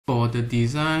For the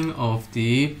design of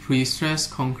the pre-stressed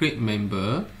concrete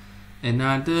member,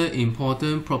 another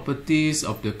important properties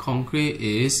of the concrete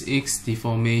is its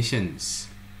deformations.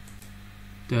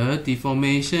 The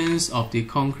deformations of the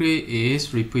concrete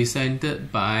is represented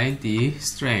by the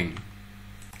strength.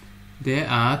 There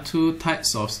are two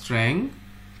types of strength,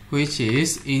 which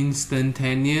is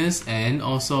instantaneous and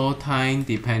also time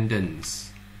dependence.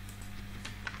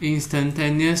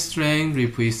 Instantaneous strength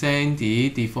represents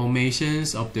the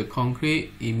deformations of the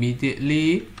concrete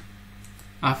immediately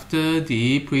after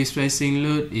the pre-stressing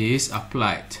load is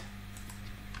applied.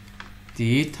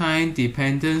 The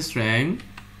time-dependent strength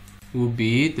will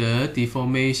be the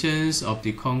deformations of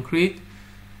the concrete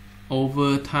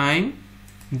over time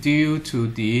due to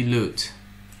the load.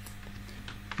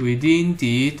 Within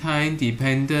the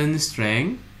time-dependent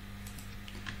strength,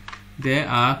 there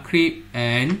are creep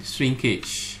and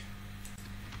shrinkage.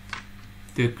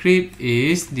 The creep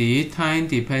is the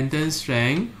time-dependent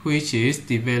strength which is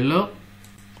developed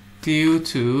due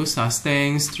to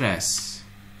sustained stress,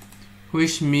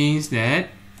 which means that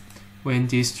when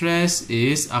the stress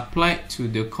is applied to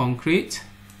the concrete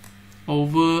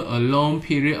over a long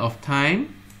period of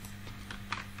time,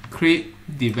 creep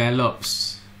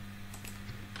develops.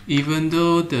 Even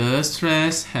though the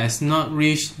stress has not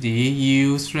reached the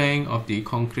yield strength of the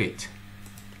concrete.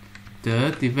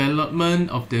 The development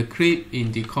of the creep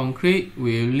in the concrete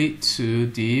will lead to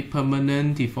the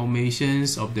permanent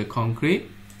deformations of the concrete,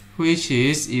 which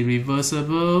is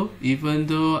irreversible even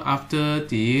though after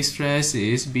the stress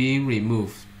is being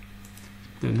removed.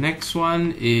 The next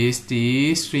one is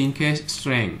the shrinkage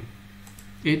strength.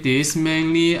 It is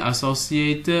mainly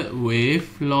associated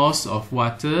with loss of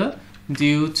water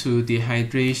due to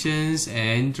dehydration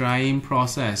and drying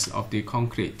process of the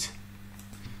concrete.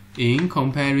 In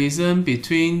comparison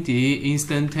between the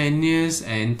instantaneous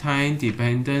and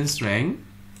time-dependent strength,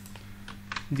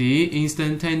 the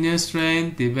instantaneous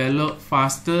strength develops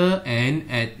faster and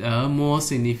at a more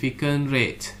significant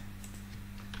rate,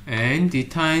 and the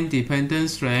time-dependent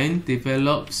strength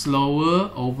develops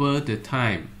slower over the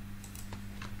time.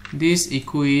 These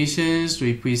equations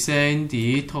represent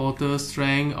the total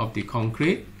strength of the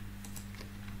concrete,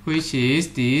 which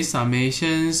is the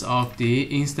summations of the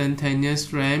instantaneous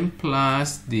strength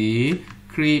plus the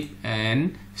creep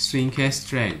and shrinkage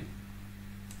strength.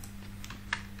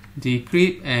 The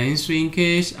creep and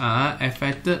shrinkage are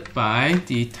affected by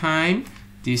the time,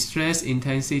 the stress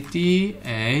intensity,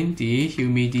 and the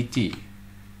humidity.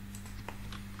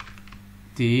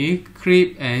 The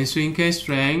creep and shrinkage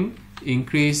strength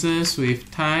increases with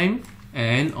time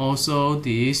and also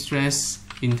the stress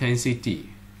intensity.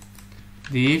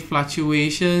 The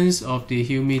fluctuations of the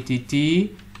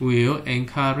humidity will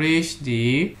encourage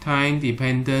the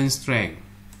time-dependent strength.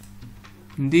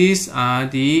 These are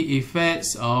the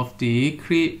effects of the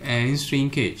creep and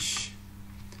shrinkage.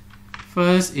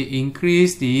 First, it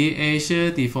increases the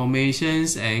axial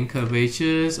deformations and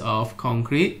curvatures of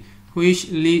concrete,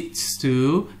 which leads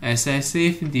to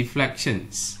excessive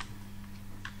deflections.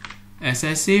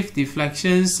 Excessive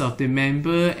deflections of the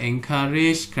member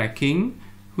encourage cracking,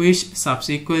 which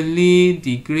subsequently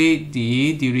degrade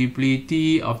the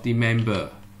durability of the member.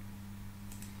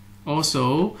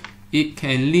 Also, it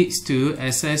can lead to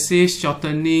excessive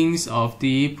shortenings of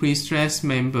the pre-stressed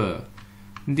member.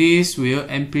 This will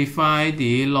amplify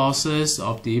the losses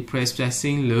of the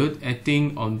pre-stressing load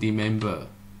acting on the member.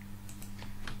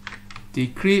 The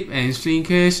creep and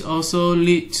shrinkage also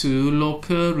lead to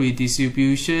local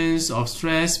redistributions of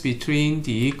stress between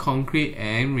the concrete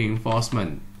and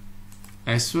reinforcement,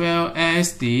 as well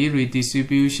as the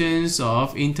redistributions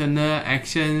of internal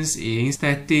actions in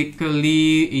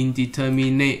statically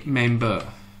indeterminate member.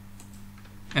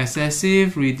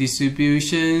 Excessive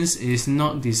redistributions is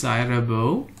not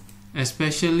desirable,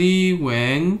 especially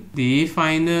when the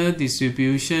final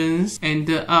distributions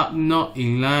ended up not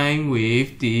in line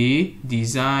with the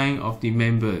design of the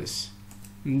members.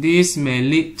 This may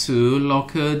lead to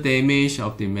local damage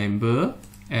of the member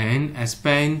and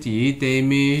expand the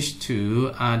damage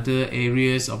to other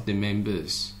areas of the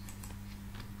members.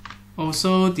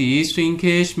 Also, the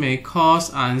shrinkage may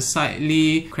cause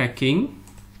unsightly cracking,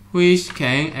 which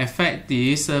can affect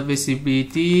the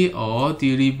serviceability or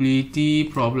durability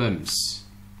problems.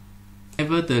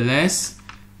 Nevertheless,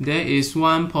 there is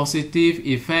one positive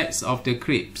effect of the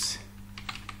creeps.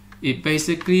 It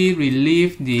basically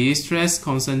relieves the stress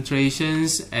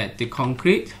concentrations at the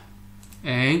concrete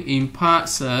and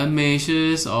imparts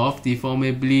measures of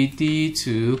deformability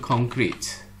to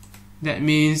concrete. That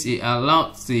means it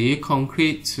allows the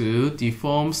concrete to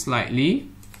deform slightly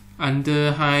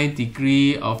under high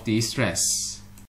degree of the stress.